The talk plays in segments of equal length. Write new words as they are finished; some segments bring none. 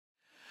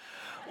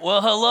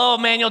Well, hello,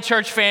 Emmanuel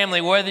Church family.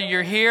 Whether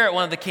you're here at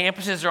one of the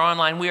campuses or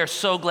online, we are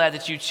so glad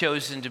that you've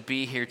chosen to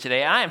be here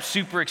today. I am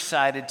super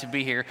excited to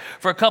be here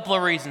for a couple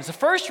of reasons. The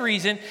first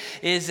reason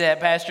is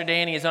that Pastor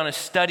Danny is on a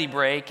study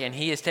break, and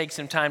he has taken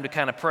some time to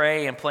kind of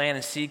pray and plan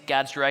and seek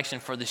God's direction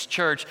for this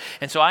church.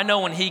 And so I know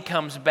when he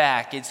comes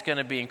back, it's going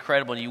to be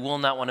incredible, and you will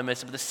not want to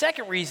miss it. But the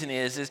second reason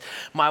is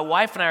my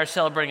wife and I are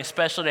celebrating a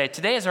special day.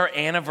 Today is our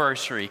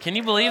anniversary. Can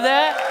you believe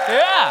that?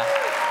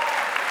 Yeah.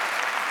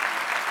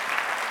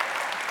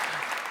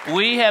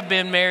 We have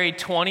been married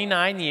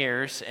 29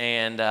 years,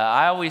 and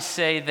I always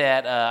say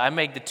that I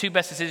make the two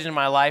best decisions in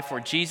my life were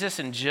Jesus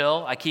and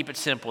Jill. I keep it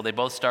simple. They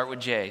both start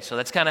with J, so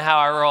that's kind of how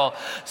I roll.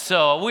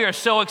 So we are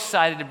so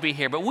excited to be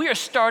here, but we are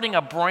starting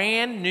a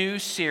brand new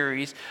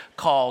series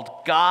called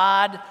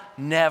God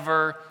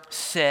Never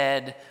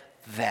Said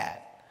That.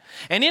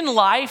 And in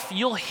life,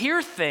 you'll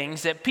hear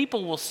things that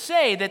people will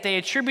say that they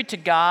attribute to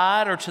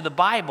God or to the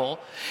Bible,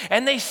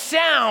 and they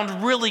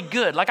sound really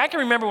good. Like I can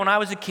remember when I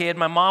was a kid,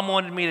 my mom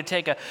wanted me to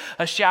take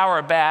a shower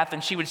or bath,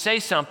 and she would say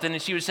something,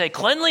 and she would say,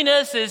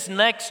 cleanliness is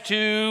next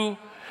to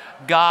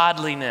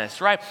godliness,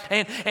 right?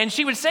 And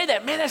she would say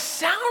that. Man, that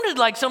sounded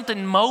like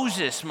something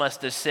Moses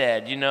must have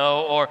said,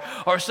 or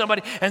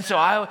somebody. And so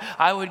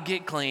I would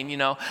get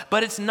clean,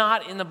 but it's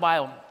not in the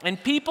Bible.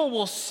 And people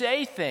will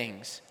say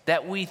things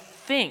that we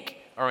think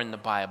are in the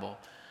Bible,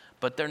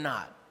 but they're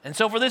not. And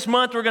so for this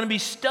month, we're going to be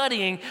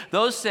studying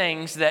those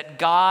things that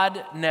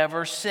God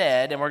never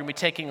said, and we're going to be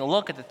taking a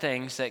look at the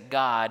things that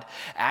God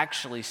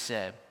actually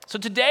said. So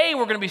today,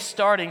 we're going to be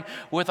starting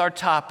with our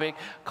topic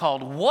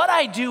called What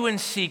I Do in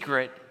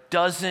Secret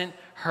Doesn't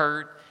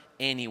Hurt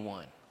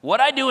Anyone. What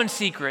I do in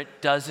secret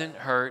doesn't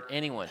hurt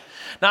anyone.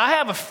 Now, I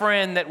have a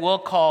friend that we'll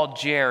call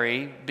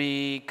Jerry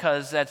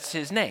because that's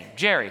his name,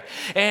 Jerry.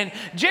 And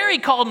Jerry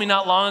called me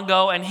not long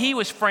ago, and he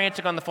was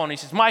frantic on the phone. He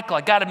says, Michael,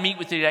 I got to meet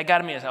with you. I got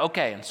to meet. I said,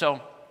 okay. And so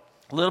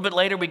a little bit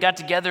later, we got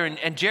together,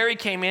 and Jerry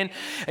came in,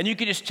 and you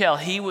could just tell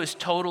he was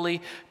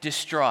totally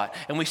distraught.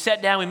 And we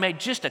sat down. We made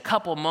just a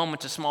couple of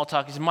moments of small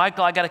talk. He said,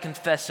 Michael, I got to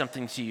confess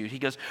something to you. He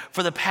goes,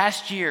 for the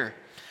past year,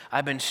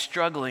 I've been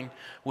struggling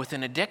with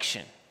an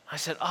addiction. I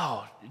said,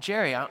 oh,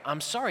 Jerry,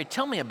 I'm sorry.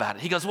 Tell me about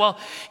it. He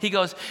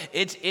goes,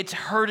 it's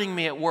hurting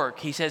me at work.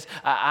 He says,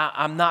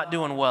 I'm not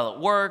doing well at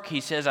work. He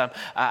says,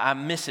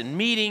 I'm missing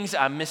meetings.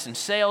 I'm missing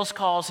sales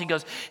calls. He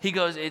goes,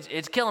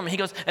 it's killing me. He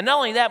goes, and not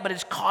only that, but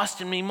it's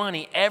costing me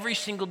money. Every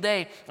single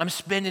day, I'm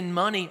spending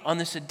money on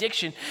this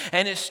addiction,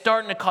 and it's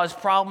starting to cause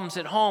problems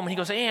at home. He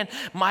goes, and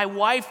my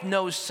wife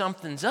knows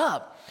something's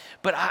up.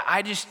 But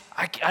I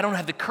don't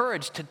have the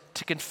courage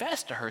to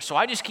confess to her. So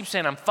I just keep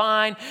saying, I'm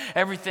fine,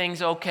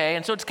 everything's okay.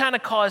 And so it's kind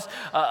of caused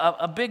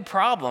a big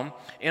problem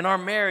in our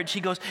marriage.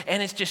 He goes,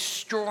 and it's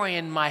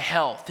destroying my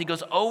health. He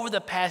goes, over the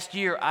past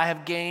year, I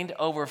have gained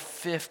over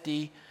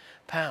 50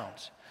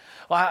 pounds.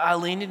 Well, I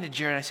leaned into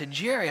Jerry and I said,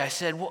 Jerry,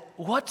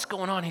 what's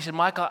going on? He said,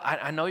 Michael,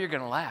 I know you're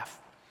going to laugh.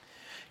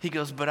 He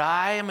goes, but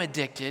I am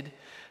addicted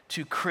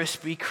to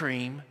Krispy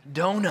Kreme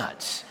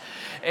donuts.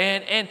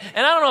 And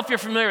I don't know if you're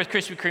familiar with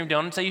Krispy Kreme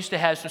donuts. I used to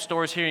have some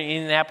stores here in the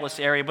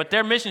Indianapolis area, but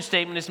their mission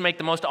statement is to make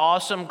the most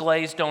awesome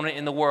glazed donut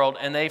in the world,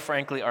 and they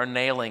frankly are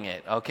nailing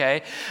it,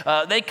 okay?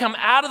 They come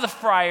out of the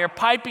fryer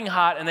piping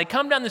hot, and they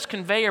come down this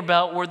conveyor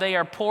belt where they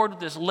are poured with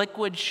this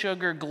liquid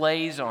sugar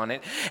glaze on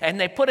it, and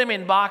they put them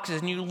in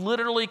boxes, and you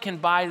literally can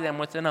buy them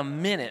within a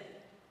minute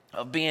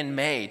of being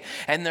made,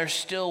 and they're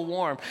still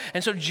warm.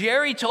 And so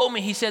Jerry told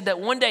me, he said that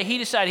one day he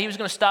decided he was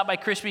going to stop by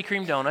Krispy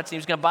Kreme donuts, and he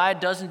was going to buy a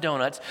dozen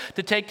donuts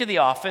to take to the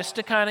office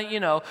to kind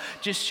of,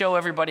 just show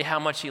everybody how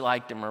much he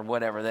liked them or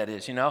whatever that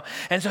is,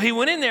 And so he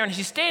went in there, and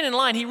he's staying in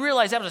line. He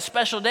realized that was a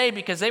special day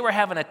because they were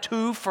having a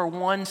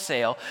 2-for-1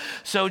 sale.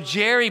 So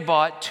Jerry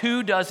bought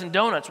 2 dozen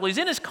donuts. Well, he's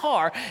in his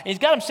car, and he's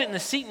got them sitting in the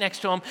seat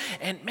next to him,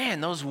 and man,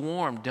 those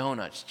warm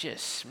donuts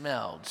just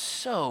smelled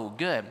so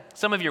good.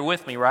 Some of you are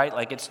with me, right?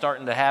 Like it's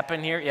starting to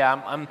happen here. Yeah,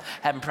 I'm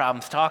having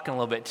problems talking a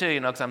little bit too,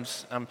 because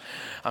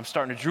I'm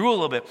starting to drool a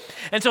little bit.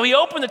 And so he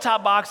opened the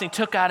top box and he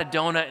took out a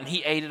donut and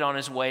he ate it on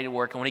his way to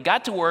work. And when he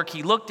got to work,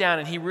 he looked down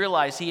and he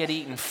realized he had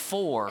eaten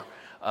 4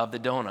 of the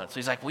donuts. So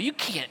he's like, well, you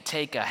can't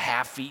take a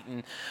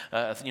half-eaten,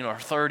 a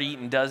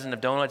third-eaten dozen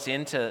of donuts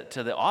into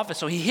the office.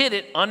 So he hid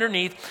it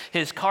underneath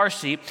his car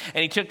seat,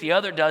 and he took the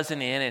other dozen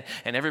in,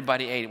 and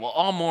everybody ate it. Well,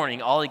 all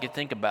morning, all he could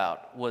think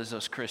about was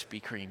those Krispy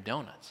Kreme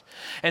donuts.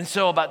 And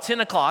so about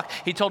 10 o'clock,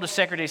 he told his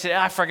secretary, he said,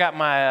 I forgot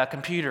my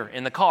computer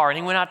in the car. And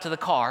he went out to the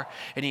car,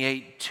 and he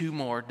ate 2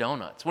 more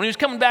donuts. When he was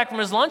coming back from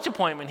his lunch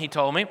appointment, he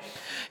told me,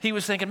 he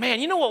was thinking, man,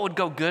 you know what would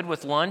go good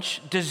with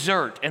lunch?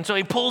 Dessert. And so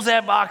he pulls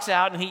that box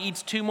out, and he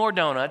eats 2 more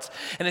donuts.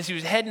 And as he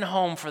was heading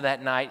home for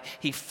that night,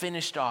 he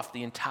finished off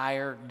the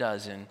entire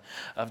dozen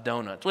of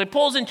donuts. Well, he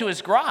pulls into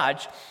his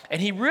garage, and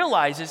he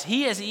realizes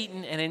he has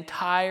eaten an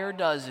entire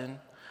dozen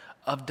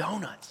of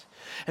donuts.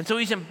 And so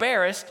he's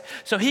embarrassed,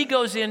 so he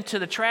goes into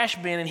the trash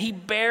bin, and he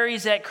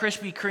buries that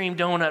Krispy Kreme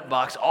donut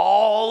box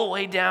all the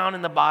way down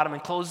in the bottom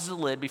and closes the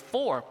lid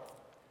before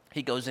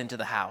he goes into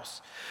the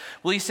house.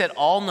 Well, he said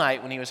all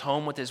night when he was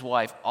home with his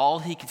wife, all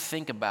he could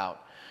think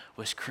about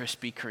was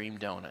Krispy Kreme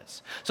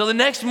donuts. So the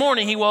next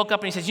morning he woke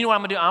up and he says, you know what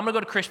I'm gonna do? I'm gonna go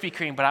to Krispy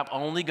Kreme, but I'm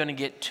only gonna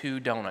get 2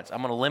 donuts.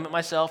 I'm gonna limit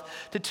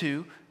myself to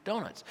 2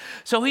 donuts.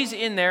 So he's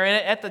in there,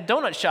 and at the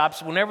donut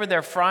shops, whenever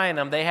they're frying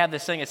them, they have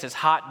this thing that says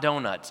hot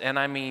donuts. And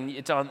I mean,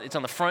 it's on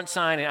the front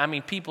sign, and I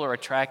mean, people are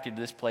attracted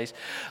to this place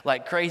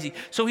like crazy.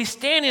 So he's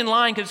standing in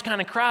line because it's kind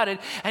of crowded,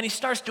 and he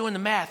starts doing the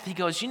math. He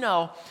goes, you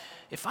know,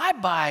 if I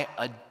buy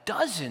a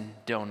dozen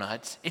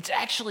donuts, it's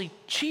actually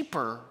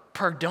cheaper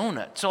per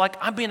donut. So like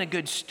I'm being a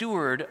good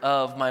steward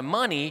of my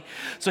money.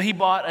 So he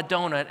bought a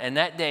donut, and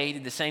that day he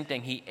did the same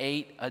thing. He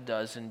ate a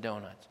dozen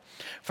donuts.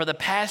 For the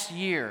past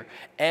year,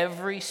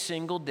 every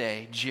single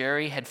day,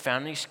 Jerry had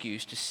found an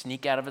excuse to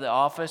sneak out of the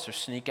office or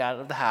sneak out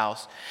of the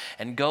house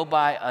and go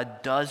buy a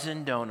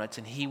dozen donuts,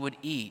 and he would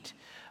eat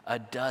a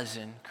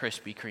dozen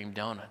Krispy Kreme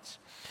donuts.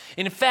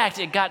 In fact,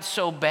 it got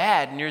so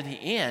bad near the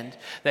end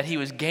that he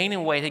was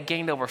gaining weight, had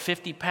gained over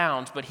 50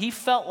 pounds, but he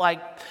felt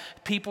like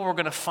people were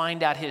going to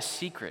find out his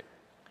secret.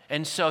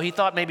 And so he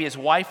thought maybe his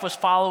wife was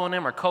following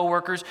him or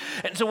coworkers.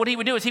 And so what he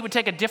would do is he would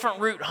take a different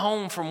route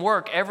home from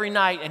work every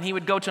night, and he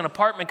would go to an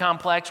apartment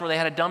complex where they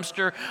had a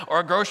dumpster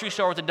or a grocery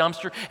store with a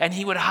dumpster, and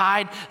he would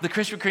hide the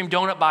Krispy Kreme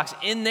donut box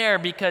in there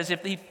because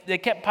if they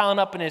kept piling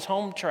up in his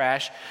home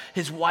trash,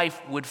 his wife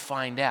would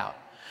find out.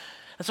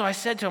 And so I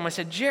said to him, I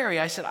said, Jerry,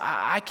 I said,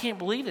 I can't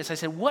believe this. I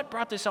said, what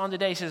brought this on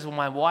today? He says, well,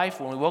 my wife,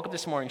 when we woke up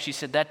this morning, she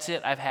said, that's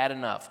it, I've had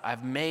enough.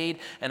 I've made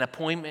an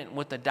appointment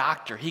with the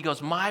doctor. He goes,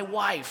 my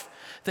wife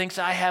thinks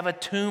I have a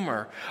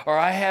tumor or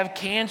I have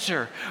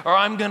cancer or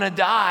I'm going to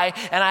die.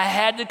 And I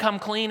had to come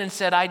clean and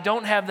said, I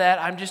don't have that.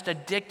 I'm just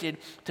addicted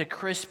to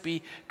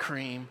Krispy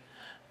Kreme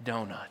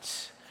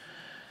donuts.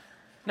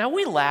 Now,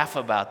 we laugh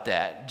about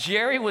that.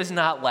 Jerry was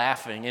not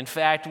laughing. In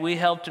fact, we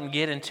helped him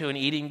get into an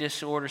eating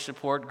disorder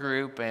support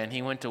group, and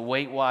he went to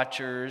Weight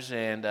Watchers,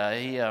 and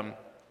he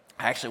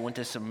actually went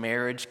to some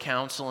marriage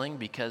counseling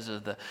because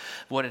of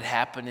what had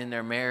happened in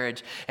their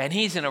marriage, and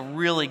he's in a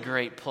really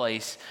great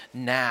place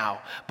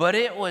now. But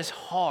it was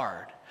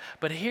hard.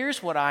 But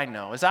here's what I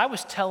know. As I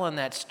was telling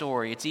that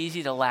story, it's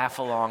easy to laugh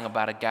along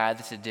about a guy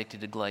that's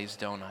addicted to glazed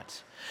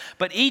donuts.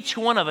 But each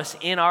one of us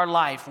in our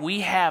life,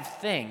 we have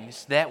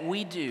things that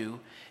we do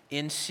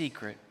in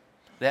secret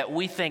that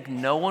we think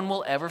no one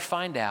will ever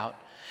find out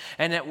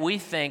and that we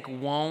think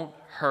won't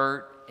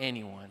hurt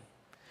anyone.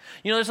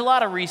 You know, there's a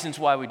lot of reasons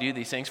why we do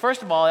these things.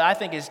 First of all, I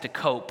think it's to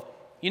cope.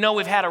 You know,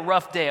 we've had a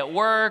rough day at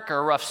work or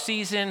a rough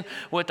season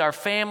with our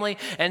family,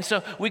 and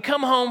so we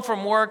come home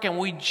from work and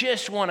we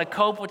just want to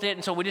cope with it,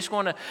 and so we just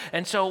want to,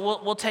 and so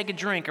we'll take a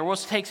drink or we'll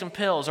take some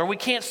pills, or we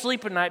can't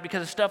sleep at night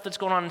because of stuff that's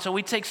going on, and so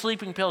we take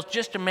sleeping pills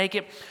just to make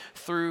it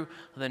through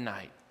the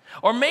night.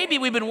 Or maybe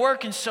we've been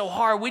working so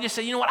hard, we just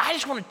say, you know what, I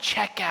just want to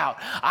check out.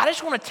 I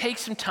just want to take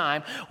some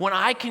time when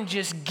I can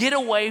just get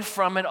away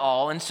from it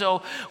all. And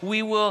so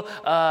we will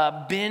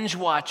binge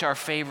watch our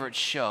favorite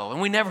show.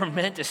 And we never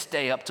meant to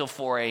stay up till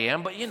 4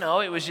 a.m., but you know,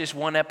 it was just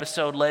one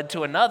episode led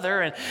to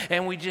another,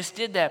 and we just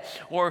did that.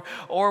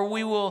 Or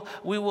we will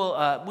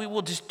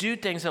just do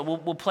things that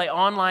we'll play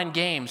online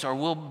games, or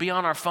we'll be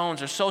on our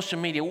phones or social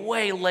media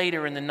way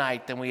later in the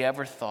night than we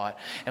ever thought.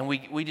 And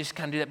we just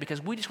kind of do that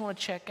because we just want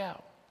to check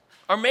out.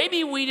 Or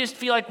maybe we just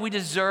feel like we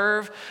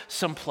deserve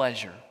some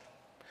pleasure.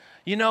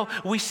 You know,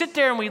 we sit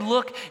there and we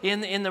look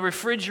in the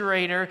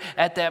refrigerator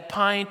at that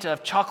pint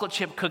of chocolate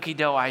chip cookie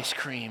dough ice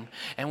cream,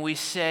 and we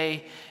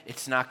say,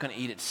 it's not going to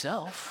eat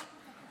itself.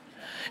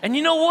 And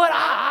you know what?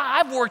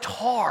 I've worked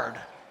hard,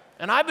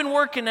 and I've been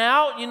working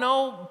out, you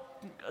know,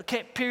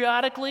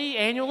 periodically,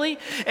 annually,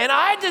 and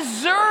I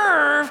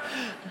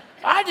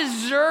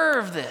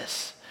deserve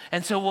this.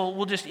 And so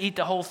we'll just eat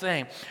the whole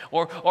thing.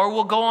 Or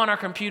we'll go on our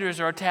computers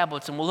or our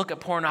tablets and we'll look at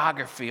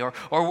pornography. Or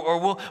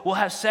we'll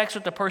have sex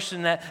with the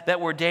person that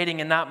we're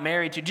dating and not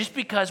married to just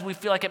because we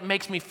feel like it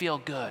makes me feel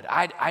good.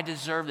 I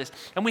deserve this.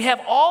 And we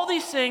have all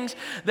these things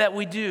that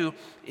we do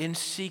in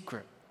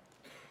secret.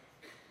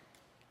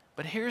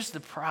 But here's the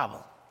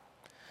problem,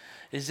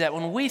 is that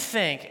when we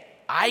think,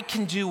 I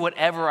can do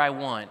whatever I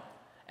want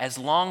as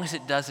long as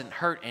it doesn't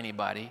hurt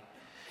anybody,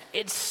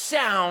 it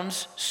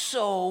sounds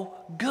so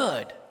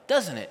good,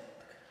 doesn't it?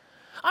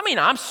 I mean,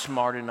 I'm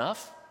smart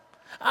enough.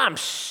 I'm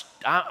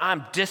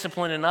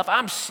disciplined enough.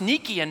 I'm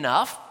sneaky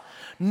enough.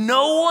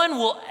 No one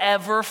will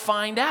ever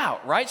find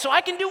out, right? So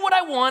I can do what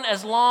I want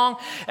as long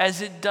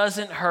as it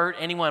doesn't hurt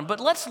anyone.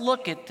 But let's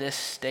look at this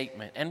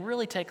statement and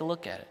really take a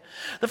look at it.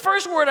 The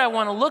first word I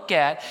want to look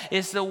at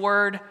is the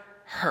word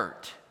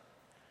hurt.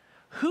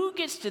 Who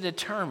gets to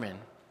determine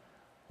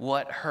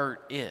what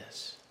hurt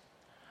is?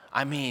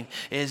 I mean,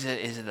 is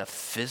it a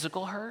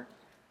physical hurt?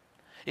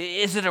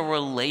 Is it a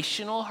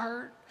relational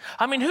hurt?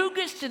 I mean, who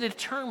gets to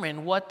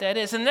determine what that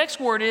is? The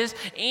next word is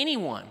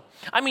anyone.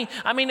 I mean,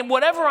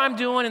 whatever I'm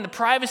doing in the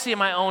privacy of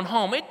my own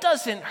home, it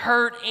doesn't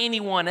hurt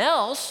anyone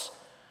else.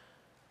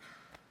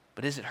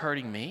 But is it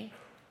hurting me?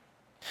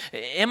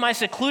 Am I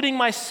secluding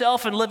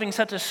myself and living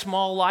such a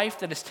small life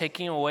that is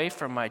taking away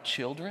from my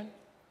children?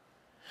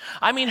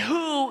 I mean,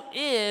 who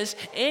is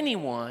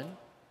anyone?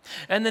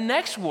 And the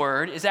next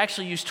word is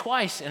actually used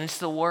twice, and it's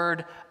the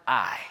word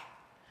I.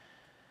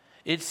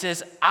 It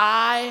says,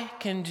 I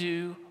can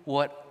do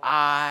what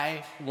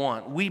I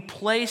want. We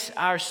place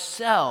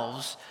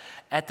ourselves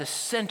at the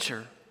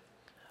center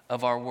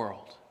of our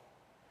world.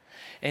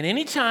 And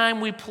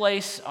anytime we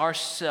place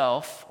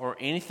ourselves or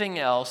anything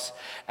else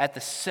at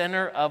the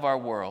center of our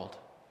world,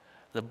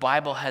 the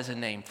Bible has a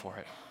name for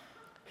it,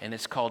 and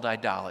it's called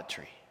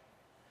idolatry.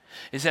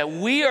 Is that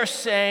we are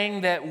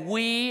saying that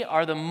we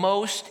are the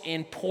most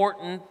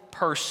important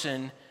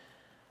person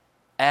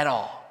at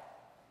all.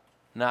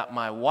 Not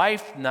my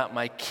wife, not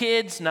my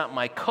kids, not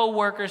my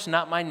coworkers,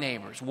 not my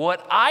neighbors.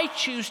 What I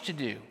choose to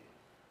do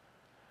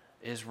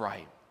is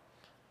right.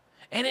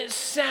 And it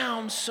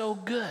sounds so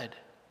good.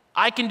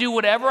 I can do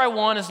whatever I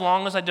want as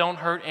long as I don't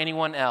hurt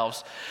anyone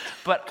else.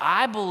 But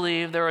I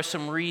believe there are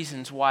some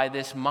reasons why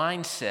this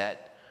mindset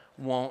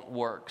won't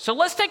work. So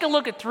let's take a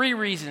look at 3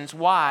 reasons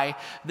why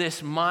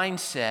this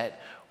mindset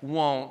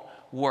won't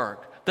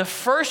work. The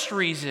first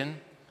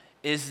reason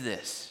is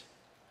this: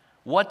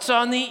 what's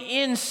on the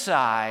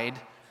inside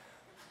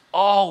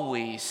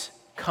always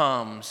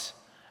comes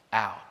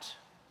out.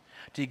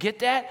 Do you get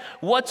that?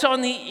 What's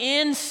on the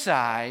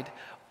inside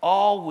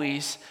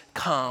always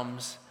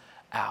comes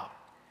out.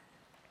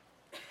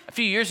 A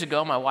few years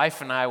ago, my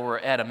wife and I were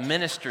at a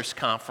ministers'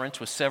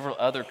 conference with several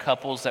other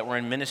couples that were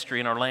in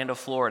ministry in Orlando,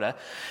 Florida.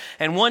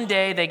 And one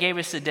day, they gave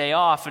us the day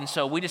off, and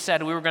so we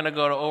decided we were going to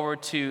go over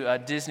to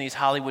Disney's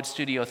Hollywood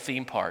Studio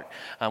theme park.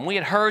 We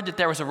had heard that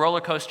there was a roller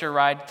coaster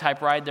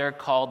type ride there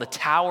called the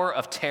Tower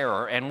of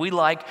Terror, and we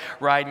like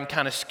riding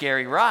kind of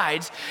scary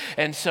rides,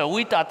 and so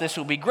we thought this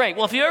would be great.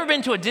 Well, if you've ever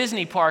been to a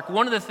Disney park,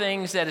 one of the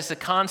things that is a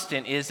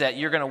constant is that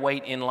you're going to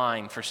wait in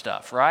line for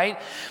stuff, right?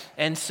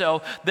 And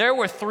so there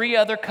were 3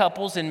 other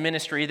couples in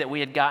ministry that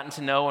we had gotten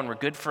to know and were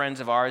good friends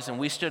of ours, and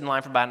we stood in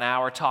line for about an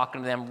hour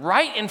talking to them.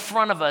 Right in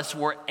front of us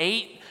were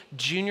 8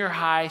 junior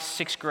high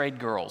 6th grade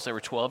girls. They were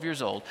 12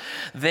 years old.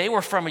 They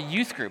were from a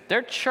youth group.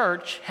 Their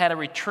church had a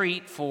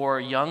retreat for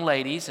young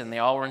ladies, and they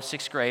all were in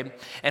 6th grade.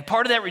 And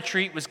part of that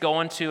retreat was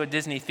going to a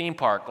Disney theme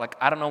park. Like,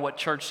 I don't know what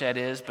church that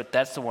is, but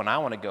that's the one I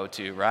want to go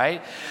to,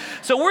 right?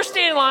 So we're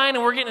standing in line,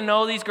 and we're getting to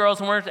know these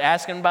girls, and we're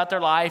asking about their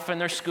life and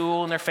their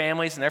school and their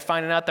families, and they're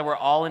finding out that we're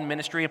all in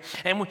ministry.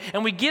 And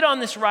we get on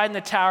this ride in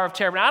the Tower of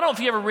Terror. Now, I don't know if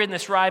you've ever ridden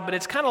this ride, but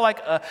it's kind of like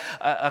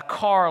a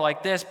car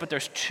like this, but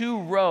there's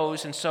 2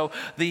 rows, and so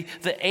the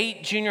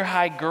 8 junior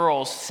high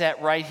girls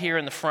sat right here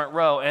in the front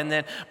row, and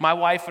then my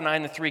wife and I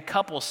and the 3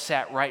 couples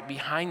sat right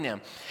behind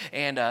them.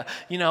 And,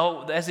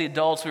 as the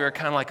adults, we were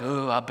kind of like,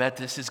 oh, I bet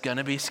this is going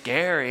to be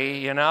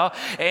scary, And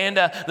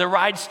the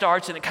ride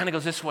starts, and it kind of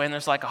goes this way, and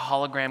there's like a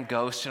hologram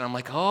ghost, and I'm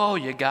like, oh,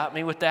 you got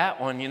me with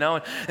that one,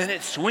 And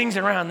it swings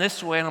around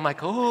this way, and I'm like,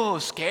 oh,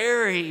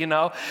 scary, And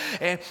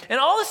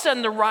all of a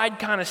sudden, the ride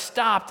kind of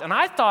stopped, and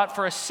I thought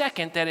for a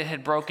second that it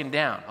had broken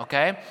down,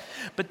 okay?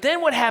 But then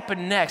what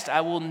happened next,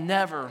 I will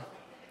never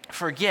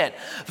forget.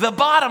 The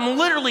bottom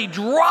literally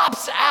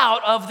drops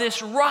out of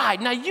this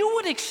ride. Now, you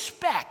would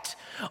expect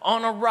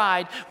on a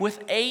ride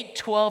with 8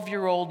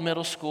 12-year-old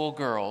middle school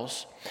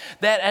girls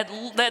that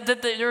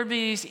there would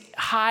be these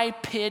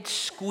high-pitched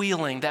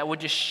squealing that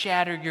would just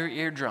shatter your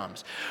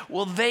eardrums.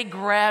 Well, they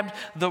grabbed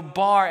the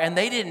bar and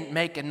they didn't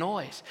make a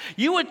noise.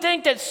 You would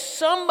think that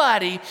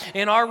somebody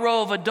in our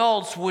row of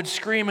adults would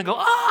scream and go,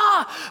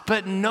 ah,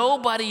 but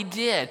nobody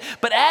did.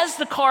 But as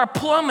the car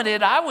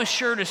plummeted, I was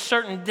sure to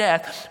certain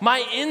death.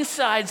 My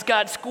insides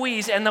got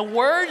squeezed, and the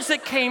words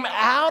that came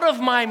out of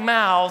my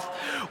mouth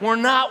were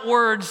not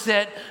words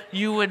that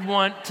you would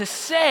want to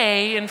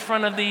say in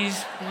front of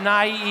these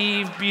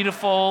naive,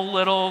 beautiful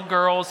little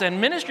girls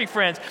and ministry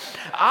friends.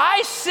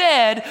 I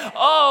said,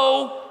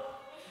 oh,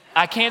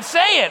 I can't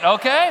say it,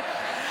 okay?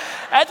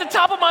 At the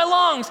top of my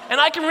lungs. And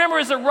I can remember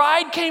as the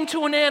ride came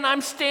to an end,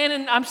 I'm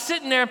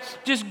sitting there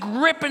just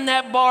gripping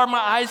that bar, my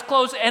eyes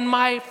closed, and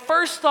my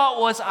first thought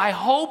was, I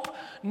hope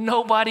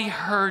nobody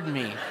heard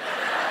me.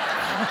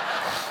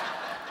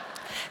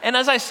 And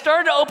as I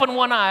started to open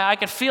one eye, I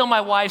could feel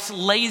my wife's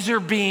laser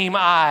beam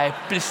eye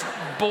just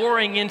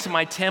boring into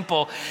my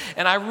temple.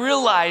 And I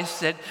realized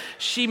that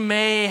she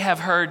may have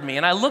heard me.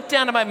 And I looked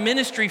down at my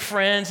ministry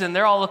friends, and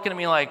they're all looking at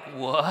me like,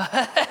 what?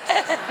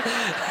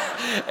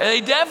 And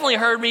they definitely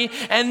heard me.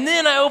 And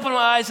then I opened my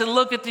eyes and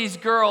looked at these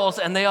girls,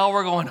 and they all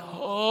were going,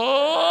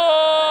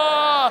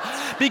 oh.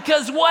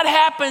 Because what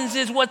happens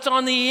is what's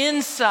on the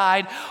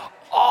inside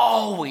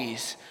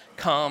always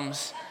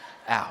comes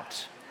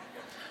out.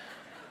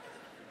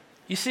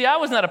 You see, I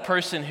was not a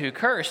person who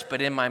cursed,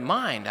 but in my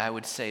mind, I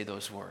would say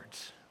those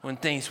words. When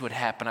things would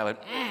happen, I would,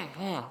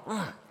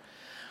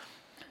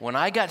 When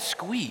I got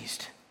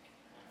squeezed,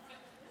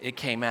 it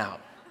came out.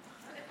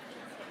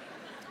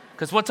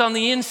 Because what's on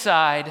the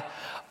inside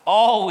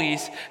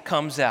always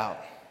comes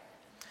out.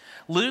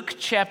 Luke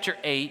chapter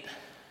 8,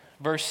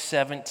 verse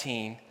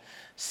 17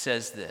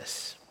 says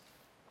this: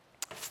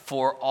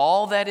 for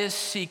all that is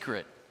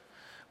secret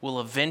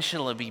will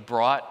eventually be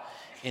brought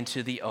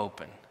into the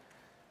open,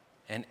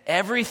 and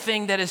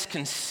everything that is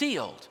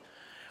concealed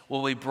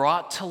will be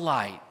brought to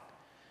light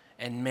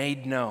and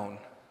made known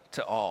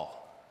to all.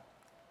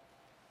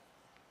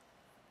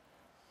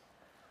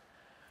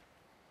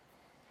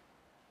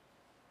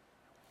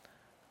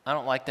 I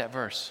don't like that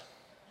verse.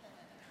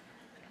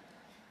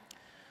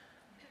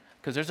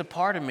 Because there's a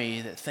part of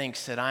me that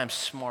thinks that I am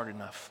smart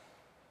enough.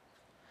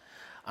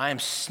 I am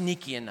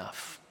sneaky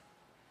enough.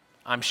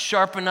 I'm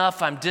sharp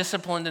enough. I'm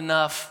disciplined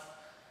enough.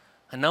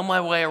 I know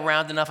my way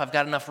around enough. I've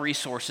got enough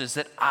resources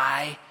that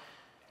I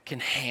can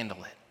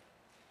handle it.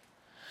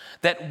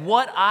 That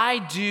what I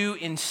do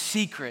in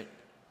secret,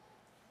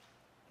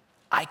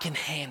 I can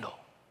handle.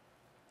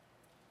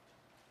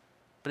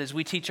 But as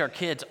we teach our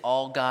kids,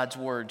 all God's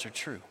words are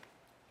true.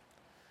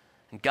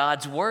 And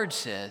God's word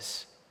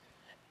says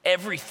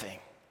everything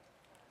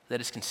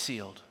that is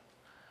concealed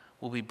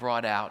will be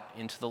brought out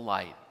into the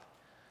light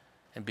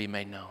and be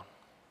made known.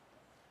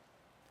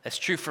 That's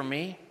true for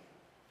me.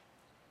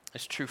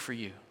 It's true for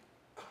you.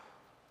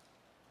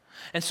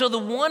 And so the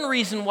one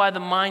reason why the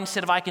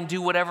mindset of I can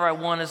do whatever I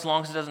want as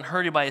long as it doesn't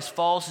hurt anybody is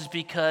false is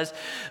because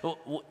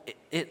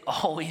it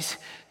always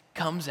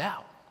comes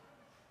out.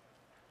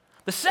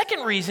 The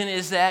second reason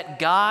is that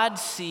God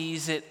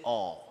sees it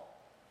all.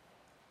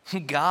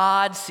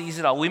 God sees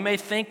it all. We may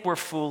think we're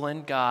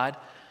fooling God,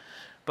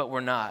 but we're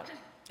not.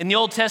 In the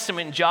Old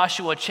Testament, in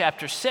Joshua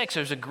chapter 6,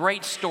 there's a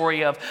great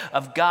story of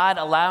God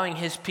allowing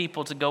his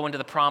people to go into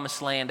the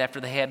promised land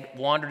after they had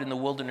wandered in the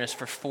wilderness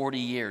for 40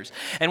 years.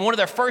 And one of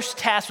their first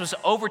tasks was to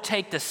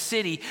overtake the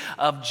city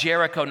of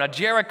Jericho. Now,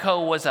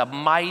 Jericho was a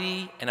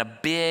mighty and a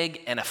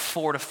big and a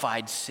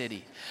fortified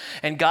city.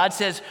 And God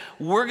says,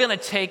 we're going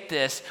to take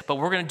this, but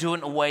we're going to do it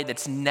in a way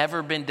that's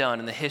never been done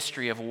in the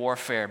history of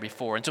warfare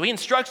before. And so he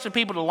instructs the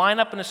people to line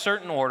up in a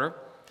certain order,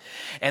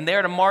 and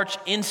they're to march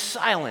in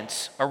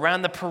silence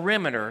around the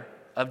perimeter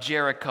of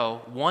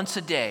Jericho once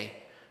a day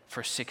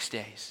for 6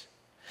 days.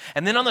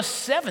 And then on the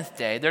seventh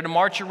day, they're to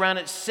march around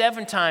it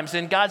 7 times.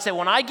 And God said,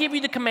 when I give you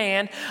the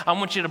command, I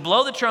want you to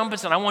blow the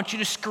trumpets and I want you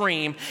to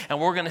scream, and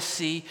we're going to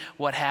see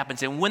what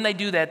happens. And when they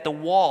do that, the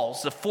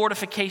walls, the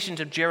fortifications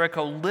of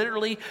Jericho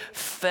literally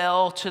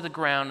fell to the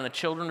ground, and the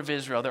children of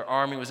Israel, their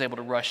army, was able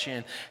to rush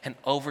in and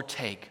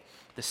overtake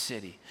the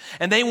city.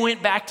 And they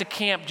went back to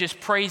camp just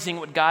praising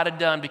what God had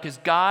done, because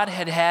God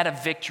had had a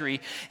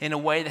victory in a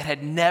way that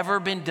had never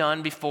been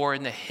done before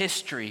in the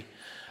history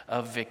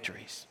of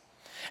victories.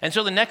 And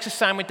so the next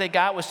assignment they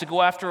got was to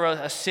go after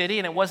a city,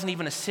 and it wasn't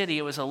even a city,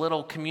 it was a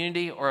little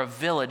community or a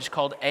village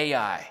called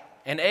Ai.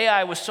 And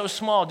Ai was so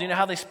small, do you know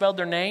how they spelled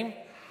their name?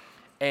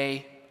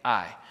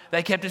 A-I.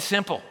 They kept it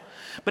simple.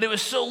 But it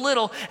was so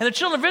little, and the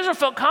children of Israel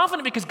felt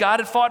confident because God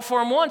had fought for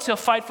them once. He'll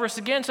fight for us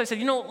again. So I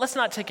said, let's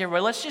not take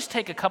everybody. Let's just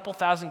take a couple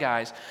thousand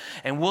guys,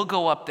 and we'll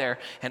go up there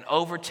and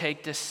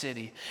overtake this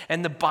city.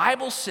 And the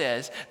Bible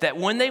says that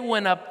when they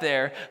went up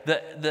there,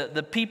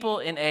 the people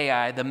in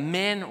Ai, the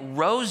men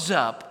rose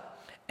up,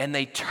 and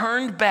they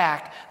turned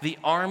back the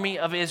army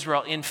of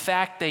Israel. In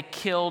fact, they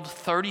killed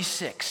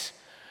 36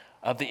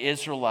 of the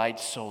Israelite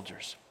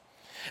soldiers.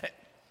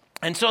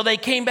 And so they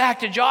came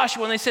back to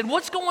Joshua and they said,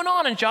 what's going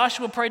on? And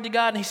Joshua prayed to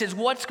God and he says,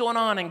 what's going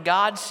on? And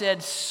God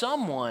said,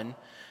 someone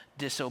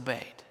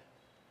disobeyed.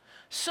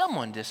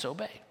 Someone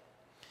disobeyed.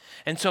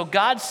 And so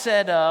God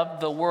set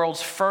up the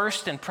world's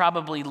first and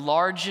probably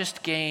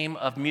largest game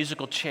of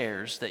musical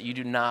chairs that you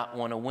do not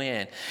want to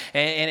win.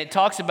 And it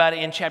talks about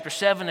it in chapter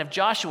 7 of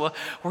Joshua,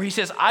 where he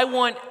says, I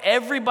want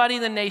everybody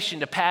in the nation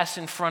to pass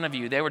in front of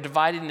you. They were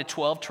divided into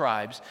 12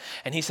 tribes.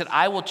 And he said,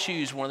 I will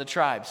choose one of the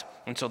tribes.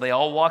 And so they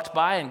all walked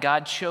by, and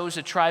God chose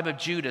the tribe of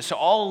Judah. So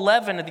all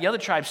 11 of the other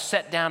tribes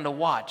sat down to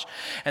watch.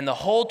 And the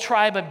whole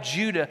tribe of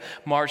Judah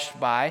marched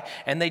by,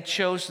 and they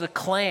chose the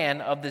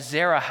clan of the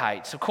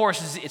Zerahites. Of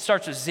course, it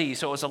starts with Z,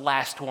 so it was the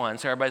last one.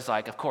 So everybody's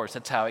like, of course,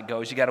 that's how it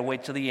goes. You got to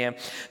wait till the end.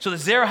 So the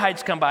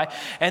Zerahites come by,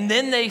 and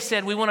then they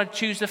said, we want to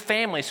choose the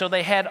family. So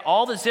they had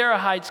all the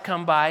Zerahites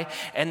come by,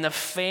 and the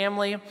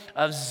family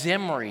of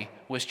Zimri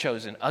was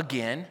chosen.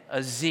 Again,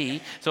 a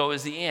Z, so it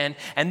was the end.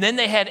 And then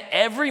they had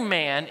every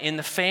man in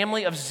the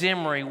family of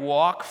Zimri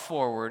walk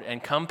forward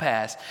and come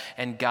past,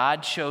 and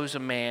God chose a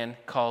man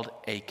called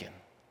Achan.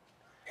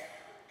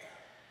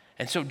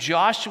 And so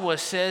Joshua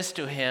says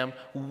to him,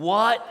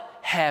 what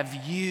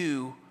have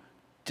you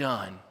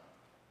done?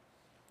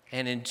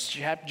 And in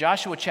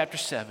Joshua chapter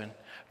 7,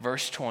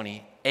 verse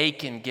 20,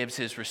 Achan gives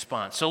his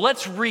response. So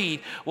let's read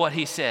what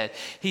he said.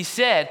 He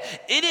said,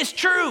 it is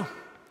true.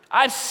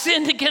 I've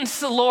sinned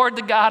against the Lord,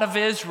 the God of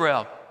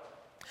Israel.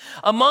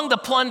 Among the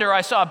plunder,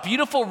 I saw a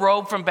beautiful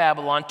robe from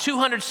Babylon,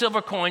 200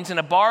 silver coins, and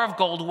a bar of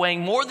gold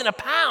weighing more than a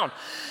pound.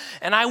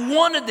 And I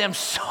wanted them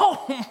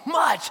so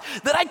much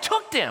that I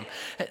took them.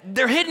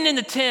 They're hidden in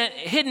the tent,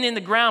 hidden in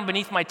the ground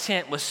beneath my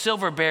tent, with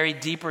silver buried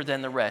deeper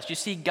than the rest. You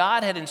see,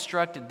 God had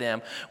instructed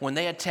them when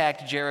they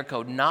attacked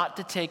Jericho not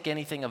to take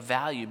anything of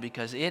value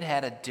because it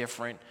had a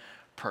different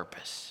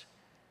purpose.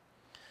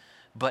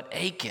 But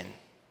Achan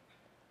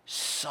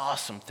saw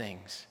some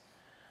things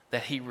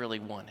that he really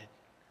wanted.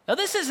 Now,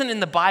 this isn't in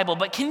the Bible,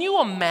 but can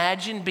you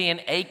imagine being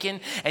Achan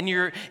and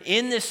you're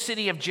in this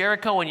city of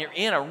Jericho and you're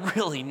in a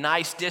really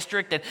nice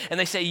district and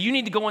they say, you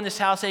need to go in this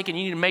house, Achan,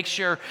 you need to make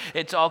sure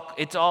it's all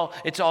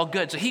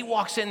good. So he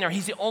walks in there,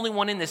 he's the only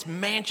one in this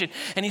mansion,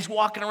 and he's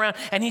walking around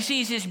and he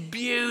sees this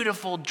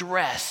beautiful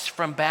dress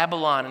from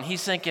Babylon, and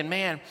he's thinking,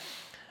 man,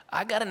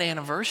 I got an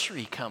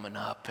anniversary coming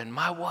up, and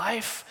my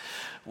wife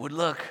would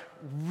look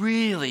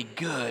really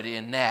good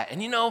in that.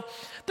 And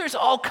there's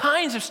all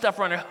kinds of stuff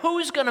around there.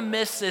 Who's going to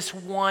miss this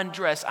one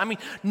dress? I mean,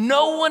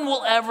 no one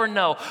will ever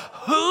know.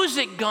 Who's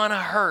it going to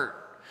hurt?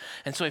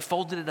 And so he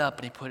folded it up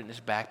and he put it in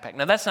his backpack.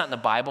 Now, that's not in the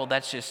Bible.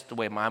 That's just the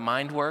way my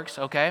mind works,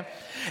 okay?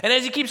 And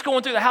as he keeps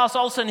going through the house,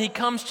 all of a sudden he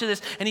comes to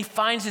this and he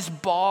finds this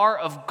bar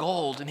of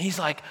gold. And he's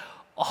like,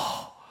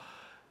 oh,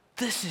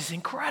 this is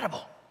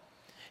incredible.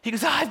 He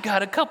goes, I've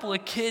got a couple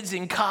of kids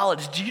in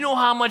college. Do you know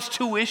how much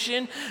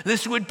tuition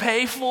this would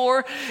pay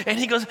for? And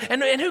he goes,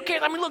 and who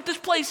cares? I mean, look, this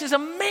place is a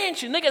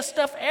mansion. They got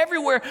stuff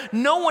everywhere.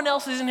 No one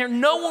else is in here.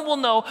 No one will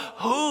know.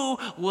 Who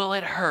will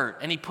it hurt?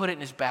 And he put it in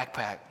his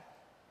backpack.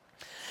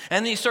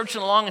 And then he's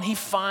searching along and he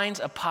finds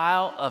a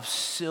pile of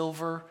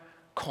silver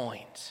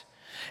coins.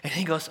 And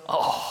he goes,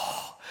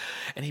 oh.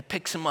 And he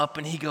picks them up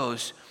and he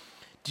goes,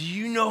 do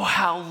you know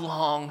how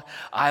long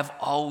I've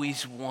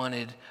always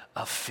wanted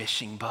a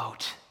fishing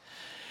boat?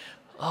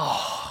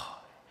 Oh,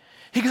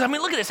 he goes, I mean,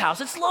 look at this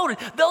house. It's loaded.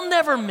 They'll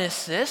never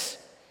miss this.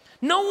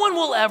 No one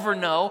will ever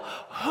know.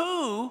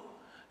 Who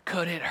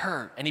could it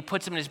hurt? And he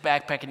puts him in his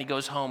backpack and he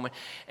goes home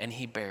and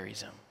he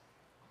buries him.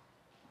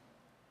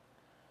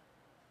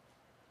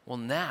 Well,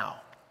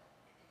 now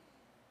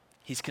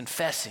he's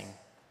confessing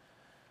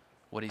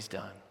what he's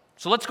done.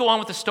 So let's go on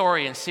with the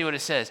story and see what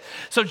it says.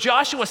 So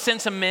Joshua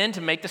sent some men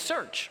to make the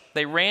search.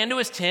 They ran to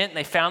his tent and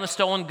they found the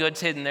stolen goods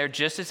hidden there,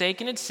 just as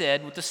Achan had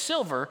said, with the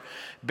silver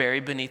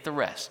buried beneath the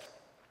rest.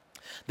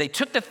 They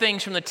took the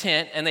things from the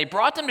tent and they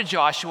brought them to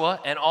Joshua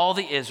and all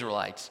the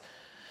Israelites.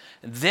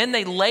 Then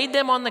they laid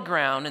them on the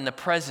ground in the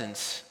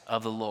presence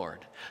of the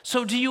Lord.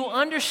 So do you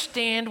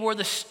understand where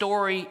the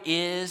story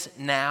is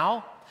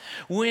now?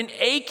 When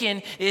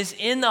Achan is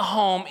in the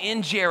home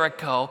in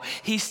Jericho,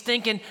 he's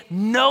thinking,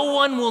 no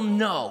one will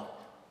know.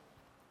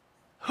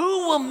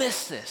 Who will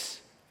miss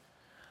this?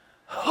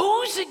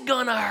 Who's it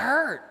gonna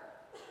hurt?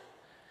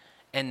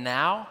 And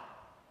now,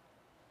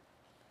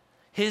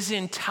 his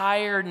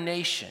entire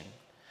nation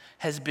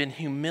has been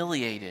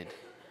humiliated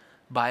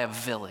by a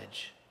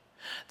village.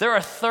 There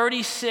are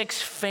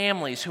 36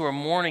 families who are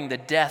mourning the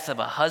death of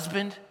a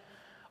husband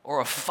or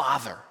a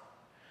father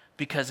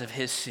because of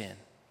his sin.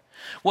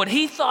 What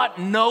he thought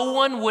no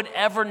one would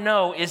ever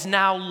know is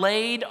now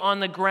laid on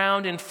the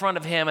ground in front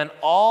of him, and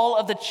all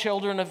of the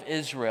children of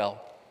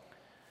Israel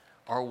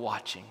are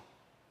watching.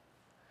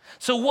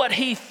 So what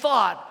he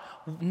thought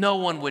no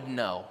one would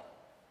know,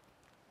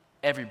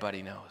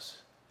 everybody knows.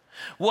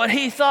 What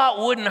he thought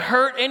wouldn't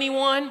hurt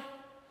anyone,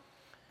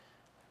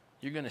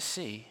 you're going to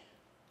see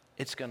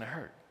it's going to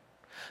hurt.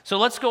 So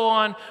let's go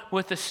on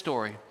with the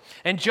story.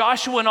 And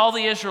Joshua and all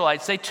the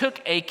Israelites, they took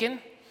Achan,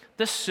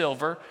 the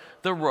silver,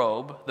 the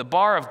robe, the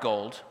bar of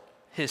gold,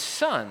 his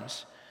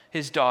sons,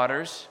 his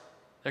daughters,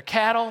 their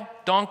cattle,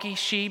 donkey,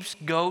 sheep,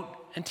 goat,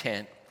 and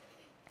tent,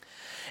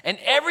 and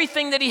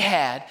everything that he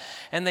had,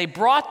 and they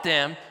brought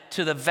them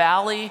to the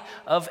valley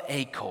of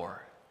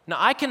Achor. Now,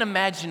 I can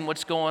imagine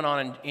what's going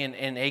on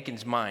in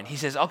Achan's mind. He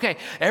says, okay,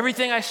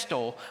 everything I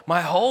stole,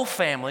 my whole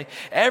family,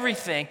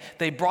 everything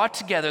they brought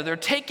together, they're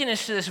taking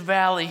us to this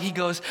valley. He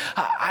goes,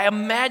 I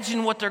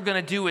imagine what they're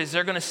going to do is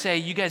they're going to say,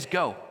 you guys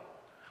go.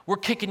 We're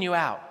kicking you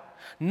out.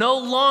 No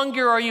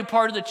longer are you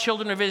part of the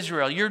children of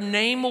Israel. Your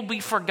name will be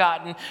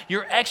forgotten.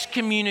 You're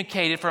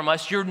excommunicated from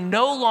us. You're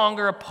no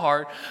longer a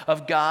part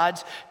of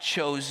God's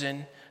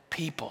chosen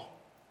people.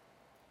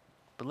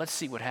 But let's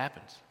see what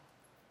happens.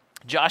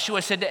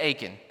 Joshua said to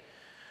Achan,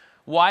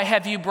 why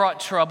have you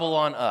brought trouble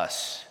on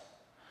us?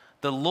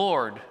 The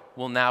Lord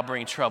will now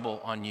bring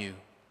trouble on you.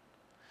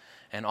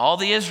 And all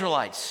the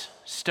Israelites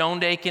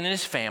stoned Achan and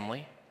his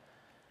family,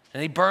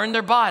 and they burned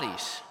their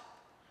bodies.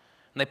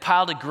 And they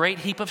piled a great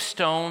heap of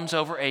stones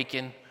over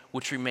Achan,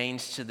 which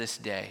remains to this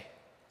day.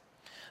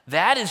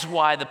 That is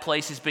why the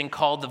place has been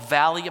called the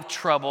Valley of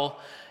Trouble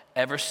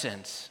ever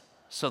since.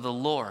 So the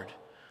Lord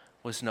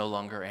was no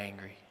longer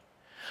angry.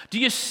 Do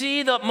you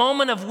see the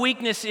moment of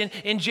weakness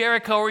in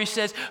Jericho where he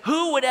says,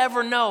 who would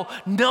ever know?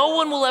 No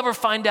one will ever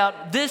find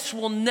out. This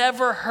will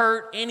never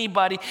hurt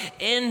anybody.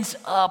 Ends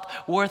up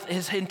with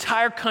his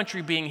entire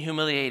country being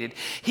humiliated.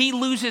 He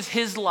loses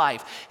his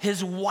life.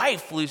 His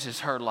wife loses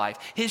her life.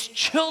 His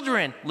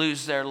children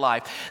lose their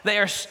life. They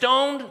are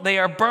stoned, they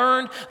are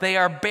burned, they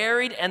are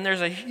buried, and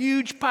there's a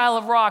huge pile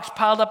of rocks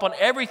piled up on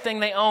everything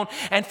they own.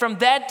 And from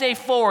that day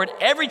forward,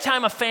 every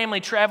time a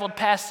family traveled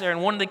past there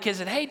and one of the kids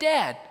said, hey,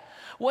 Dad,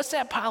 what's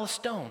that pile of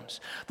stones?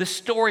 The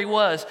story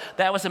was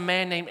that was a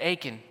man named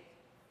Achan.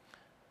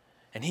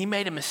 And he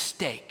made a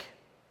mistake.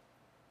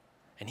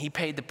 And he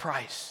paid the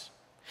price.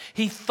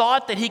 He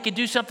thought that he could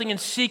do something in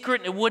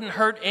secret and it wouldn't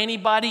hurt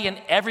anybody,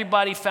 and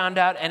everybody found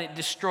out, and it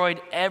destroyed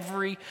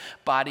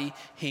everybody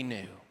he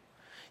knew.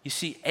 You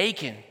see,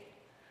 Achan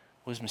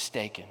was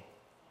mistaken.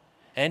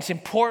 And it's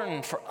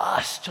important for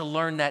us to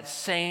learn that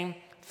same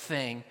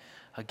thing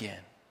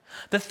again.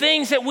 The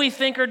things that we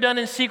think are done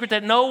in secret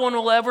that no one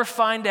will ever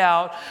find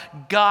out,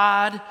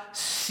 God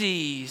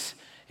sees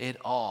it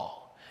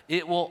all.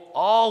 It will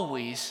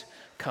always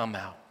come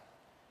out.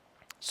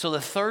 So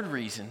the third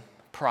reason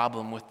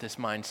problem with this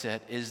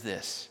mindset is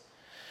this.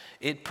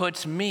 It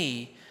puts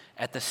me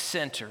at the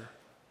center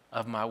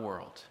of my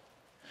world.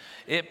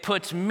 It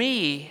puts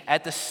me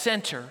at the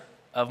center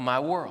of my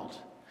world.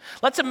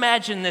 Let's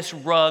imagine this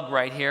rug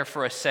right here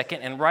for a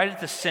second, and right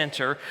at the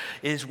center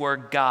is where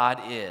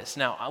God is.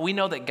 Now, we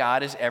know that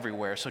God is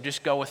everywhere, so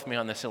just go with me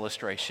on this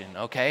illustration,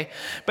 okay?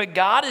 But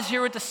God is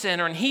here at the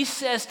center, and he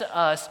says to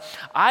us,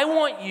 I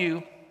want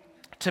you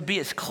to be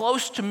as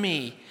close to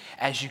me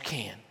as you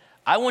can.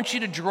 I want you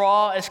to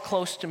draw as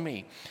close to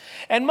me.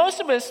 And most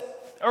of us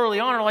early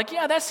on are like,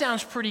 yeah, that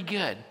sounds pretty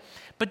good.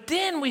 But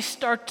then we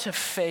start to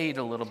fade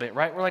a little bit,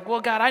 right? We're like,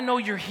 well, God, I know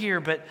you're here,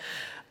 but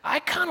I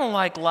kind of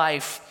like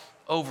life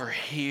over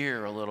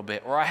here a little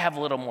bit, or I have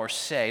a little more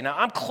say. Now,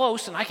 I'm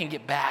close and I can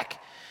get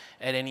back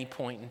at any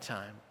point in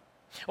time.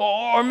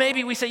 Or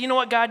maybe we say, you know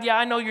what, God, yeah,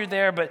 I know you're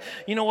there, but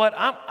you know what,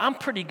 I'm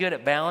pretty good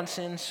at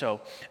balancing,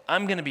 so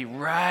I'm going to be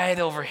right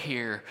over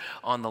here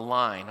on the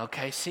line,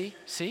 okay? See,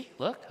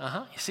 look,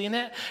 you seeing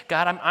that?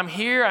 God, I'm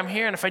here,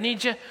 and if I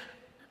need you,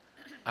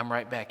 I'm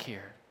right back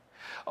here.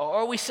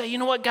 Or we say, you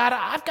know what, God,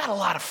 I've got a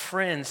lot of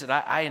friends that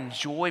I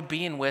enjoy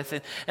being with,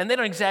 and they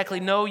don't exactly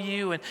know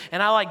you,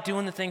 and I like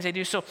doing the things they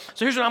do. So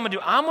here's what I'm going to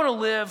do. I'm going to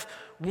live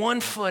 1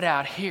 foot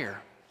out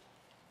here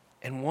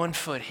and 1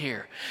 foot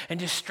here and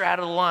just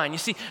straddle the line. You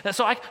see,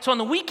 so on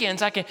the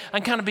weekends, I can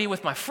kind of be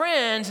with my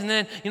friends, and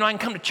then, I can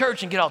come to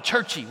church and get all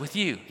churchy with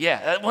you.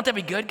 Yeah, won't that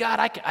be good, God?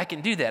 I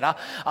can do that.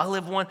 I'll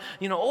live one,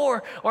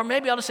 or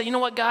maybe I'll just say, you know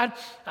what, God,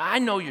 I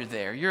know you're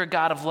there. You're a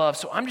God of love,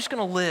 so I'm just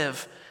going to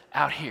live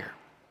out here.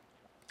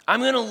 I'm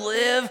going to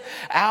live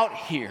out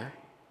here.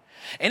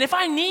 And if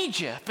I need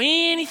you, if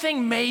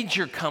anything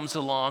major comes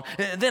along,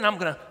 then I'm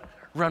going to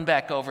run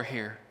back over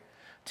here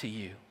to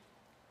you.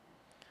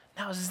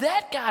 Now, is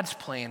that God's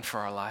plan for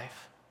our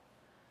life?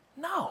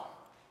 No.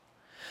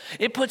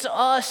 It puts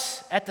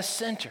us at the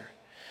center.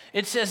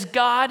 It says,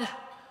 God,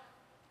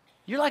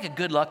 you're like a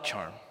good luck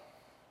charm.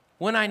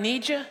 When I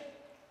need you,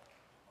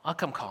 I'll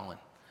come calling.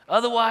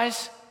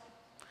 Otherwise,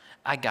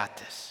 I got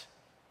this.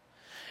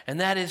 And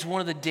that is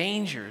one of the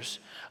dangers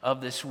of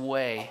this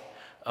way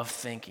of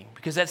thinking,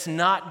 because that's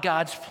not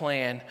God's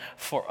plan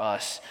for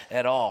us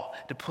at all,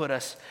 to put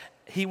us,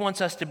 he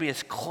wants us to be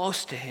as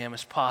close to him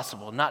as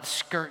possible, not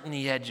skirting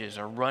the edges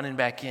or running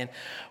back in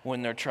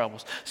when there are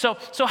troubles. So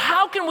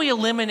how can we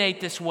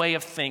eliminate this way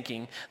of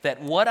thinking that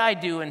what I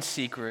do in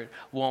secret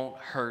won't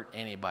hurt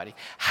anybody?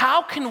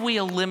 How can we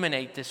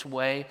eliminate this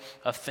way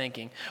of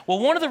thinking? Well,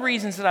 one of the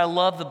reasons that I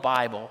love the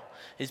Bible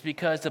is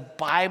because the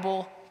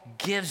Bible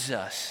gives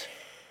us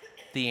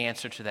the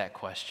answer to that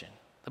question.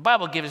 The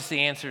Bible gives us the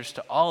answers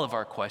to all of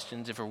our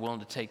questions if we're willing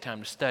to take time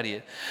to study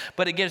it.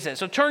 But it gives that.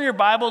 So turn your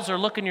Bibles or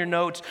look in your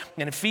notes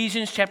in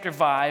Ephesians chapter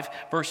 5,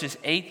 verses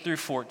 8 through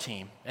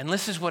 14. And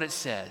this is what it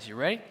says. You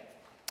ready?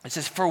 It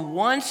says, for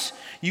once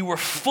you were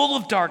full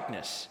of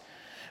darkness,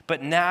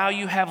 but now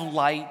you have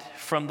light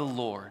from the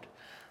Lord.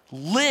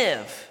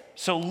 Live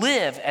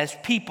as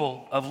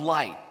people of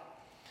light.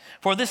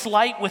 For this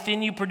light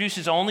within you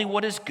produces only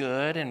what is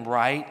good and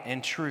right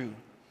and true.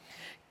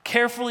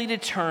 Carefully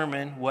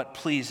determine what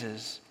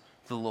pleases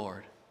the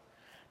Lord.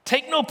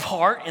 Take no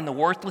part in the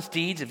worthless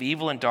deeds of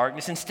evil and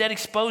darkness. Instead,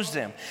 expose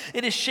them.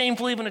 It is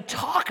shameful even to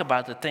talk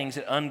about the things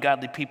that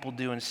ungodly people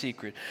do in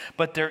secret.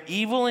 But their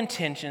evil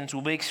intentions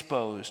will be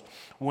exposed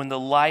when the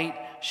light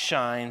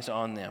shines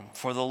on them.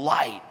 For the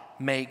light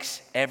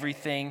makes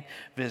everything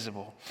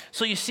visible.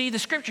 So you see, the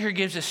scripture here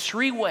gives us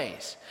 3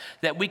 ways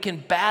that we can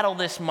battle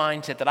this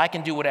mindset that I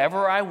can do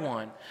whatever I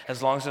want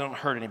as long as I don't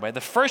hurt anybody.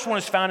 The first one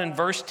is found in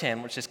verse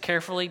 10, which says,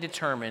 carefully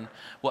determine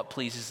what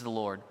pleases the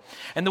Lord.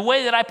 And the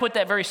way that I put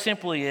that very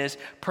simply is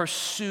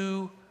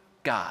pursue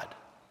God.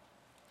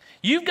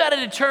 You've got to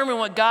determine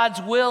what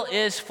God's will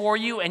is for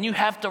you, and you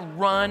have to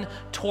run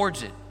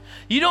towards it.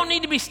 You don't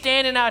need to be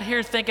standing out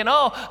here thinking,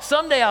 oh,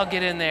 someday I'll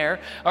get in there,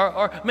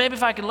 or maybe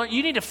if I can learn.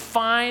 You need to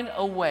find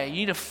a way. You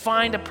need to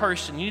find a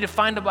person. You need to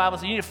find a Bible.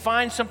 You need to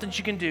find something that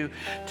you can do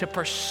to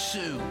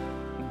pursue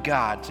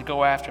God, to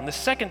go after him. The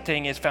second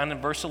thing is found in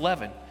verse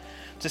 11.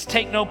 It says,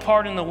 take no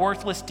part in the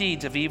worthless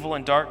deeds of evil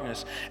and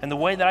darkness. And the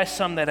way that I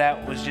summed that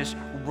out was just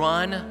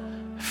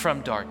run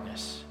from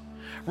darkness.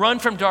 Run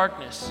from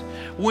darkness.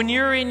 When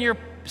you're in your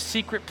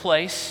secret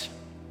place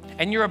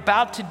and you're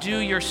about to do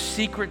your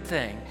secret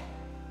thing,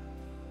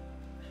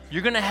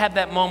 you're going to have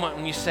that moment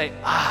when you say,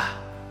 I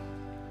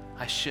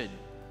should.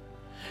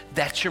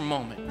 That's your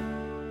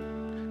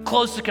moment.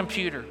 Close the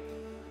computer.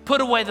 Put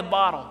away the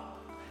bottle.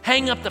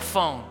 Hang up the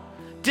phone.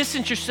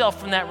 Distance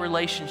yourself from that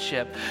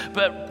relationship.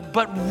 But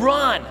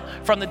run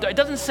from the dark. It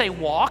doesn't say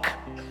walk.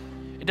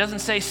 It doesn't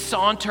say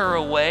saunter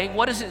away.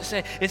 What does it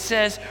say? It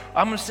says,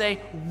 I'm going to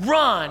say,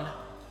 run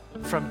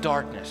from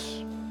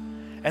darkness.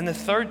 And the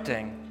third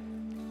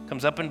thing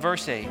comes up in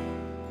verse 8.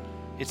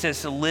 It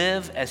says to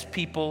live as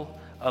people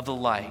of the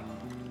light.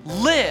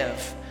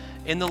 Live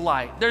in the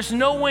light. There's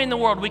no way in the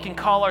world we can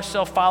call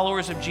ourselves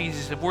followers of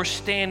Jesus if we're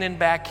standing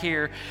back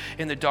here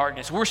in the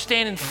darkness. We're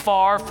standing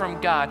far from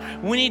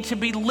God. We need to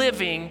be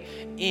living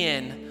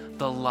in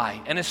the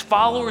light. And as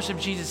followers of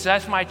Jesus,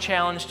 that's my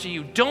challenge to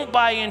you. Don't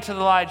buy into the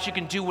lie that you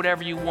can do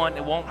whatever you want.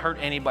 It won't hurt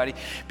anybody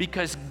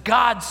because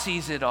God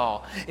sees it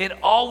all. It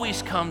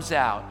always comes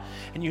out.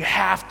 And you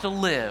have to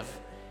live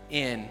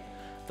in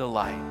the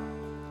light.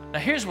 Now,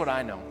 here's what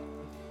I know.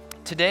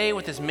 Today,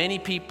 with as many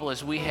people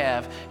as we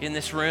have in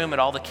this room, at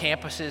all the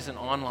campuses and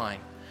online,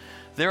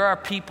 there are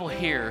people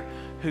here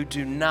who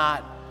do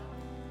not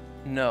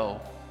know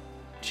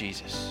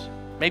Jesus.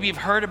 Maybe you've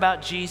heard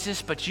about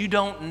Jesus, but you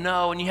don't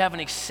know and you haven't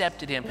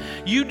accepted him.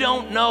 You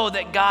don't know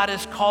that God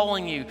is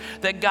calling you,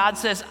 that God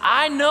says,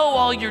 I know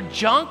all your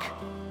junk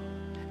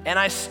and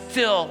I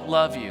still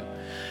love you.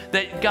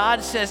 That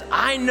God says,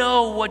 I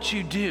know what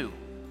you do,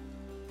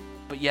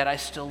 but yet I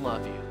still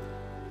love you.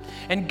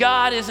 And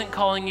God isn't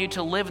calling you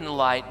to live in the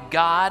light.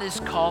 God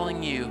is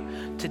calling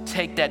you to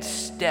take that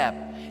step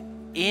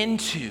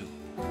into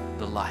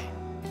the light.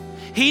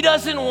 He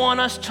doesn't want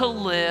us to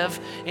live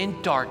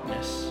in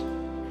darkness.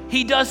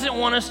 He doesn't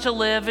want us to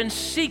live in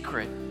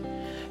secret.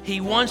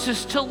 He wants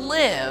us to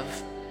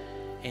live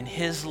in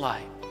his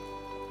light.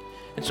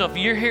 And so if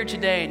you're here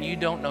today and you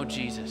don't know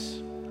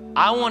Jesus,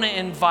 I want to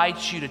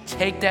invite you to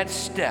take that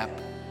step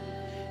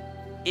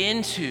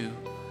into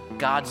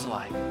God's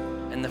light.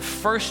 And the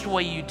first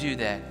way you do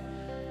that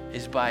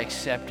is by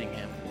accepting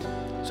him.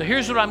 So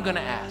here's what I'm going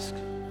to ask.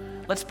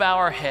 Let's bow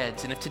our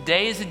heads. And if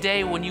today is a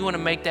day when you want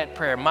to make that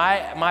prayer,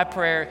 my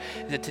prayer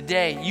is that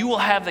today you will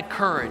have the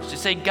courage to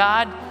say,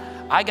 God,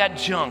 I got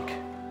junk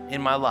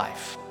in my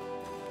life.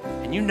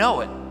 And you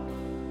know it.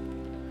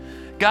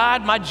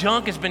 God, my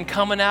junk has been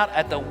coming out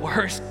at the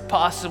worst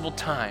possible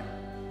time.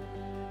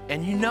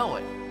 And you know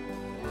it.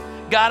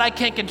 God, I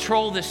can't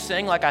control this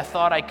thing like I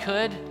thought I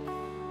could.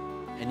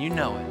 And you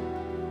know it.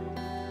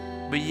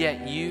 But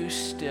yet you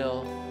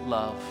still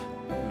love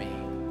me.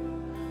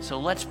 So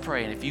let's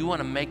pray. And if you want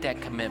to make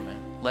that commitment,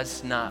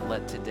 let's not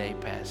let today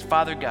pass.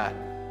 Father God,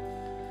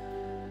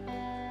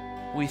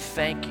 we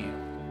thank you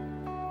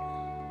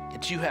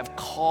that you have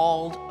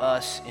called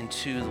us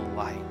into the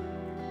light.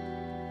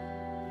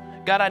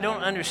 God, I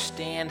don't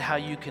understand how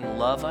you can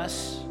love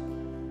us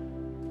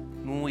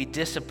when we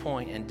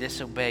disappoint and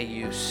disobey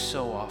you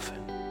so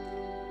often.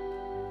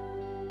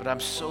 But I'm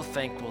so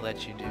thankful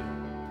that you do.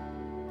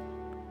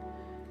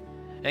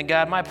 And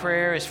God, my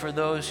prayer is for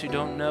those who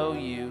don't know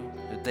you,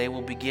 that they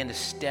will begin to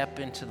step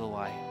into the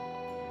light,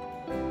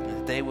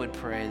 that they would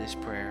pray this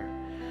prayer.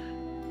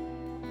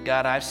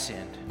 God, I've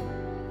sinned.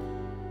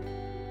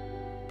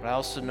 But I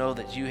also know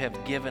that you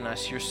have given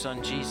us your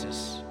son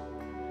Jesus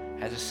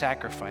as a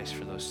sacrifice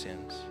for those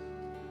sins.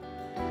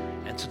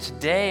 And so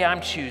today I'm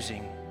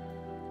choosing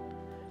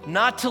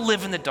not to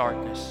live in the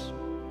darkness,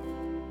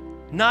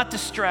 not to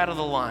straddle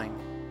the line,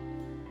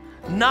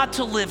 not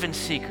to live in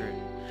secret.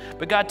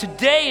 But God,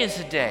 today is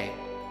a day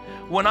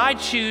when I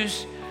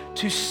choose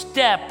to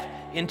step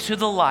into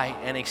the light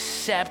and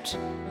accept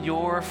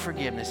your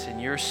forgiveness in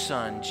your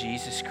son,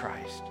 Jesus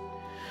Christ.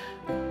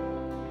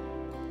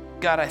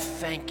 God, I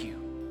thank you.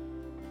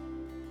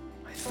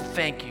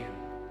 Thank you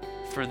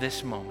for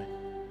this moment.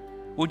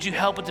 Would you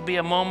help it to be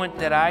a moment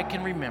that I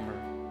can remember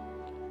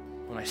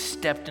when I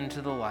stepped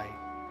into the light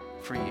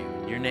for you?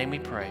 In your name we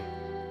pray.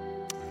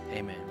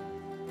 Amen.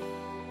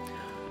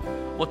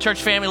 Well,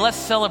 church family, let's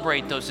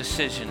celebrate those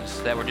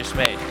decisions that were just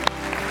made.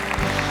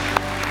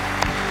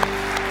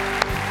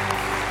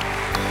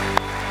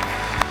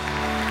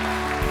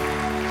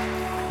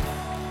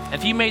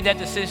 If you made that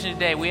decision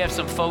today, we have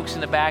some folks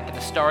in the back at the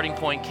starting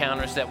point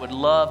counters that would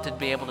love to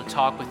be able to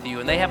talk with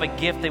you. And they have a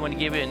gift they want to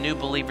give you, a New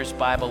Believer's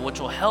Bible, which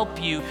will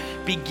help you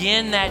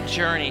begin that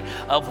journey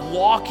of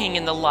walking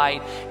in the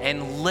light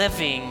and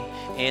living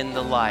in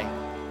the light.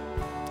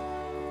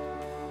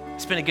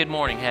 It's been a good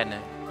morning, hasn't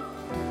it?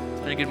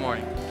 It's been a good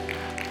morning.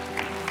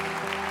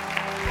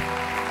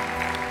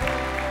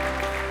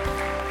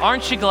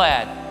 Aren't you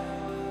glad?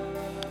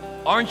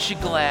 Aren't you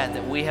glad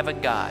that we have a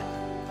God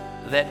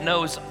that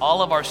knows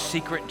all of our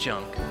secret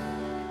junk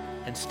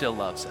and still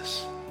loves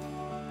us?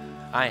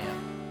 I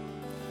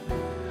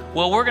am.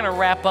 Well, we're going to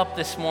wrap up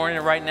this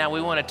morning. Right now, we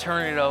want to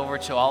turn it over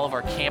to all of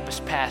our campus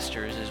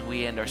pastors as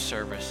we end our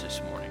service this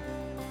morning.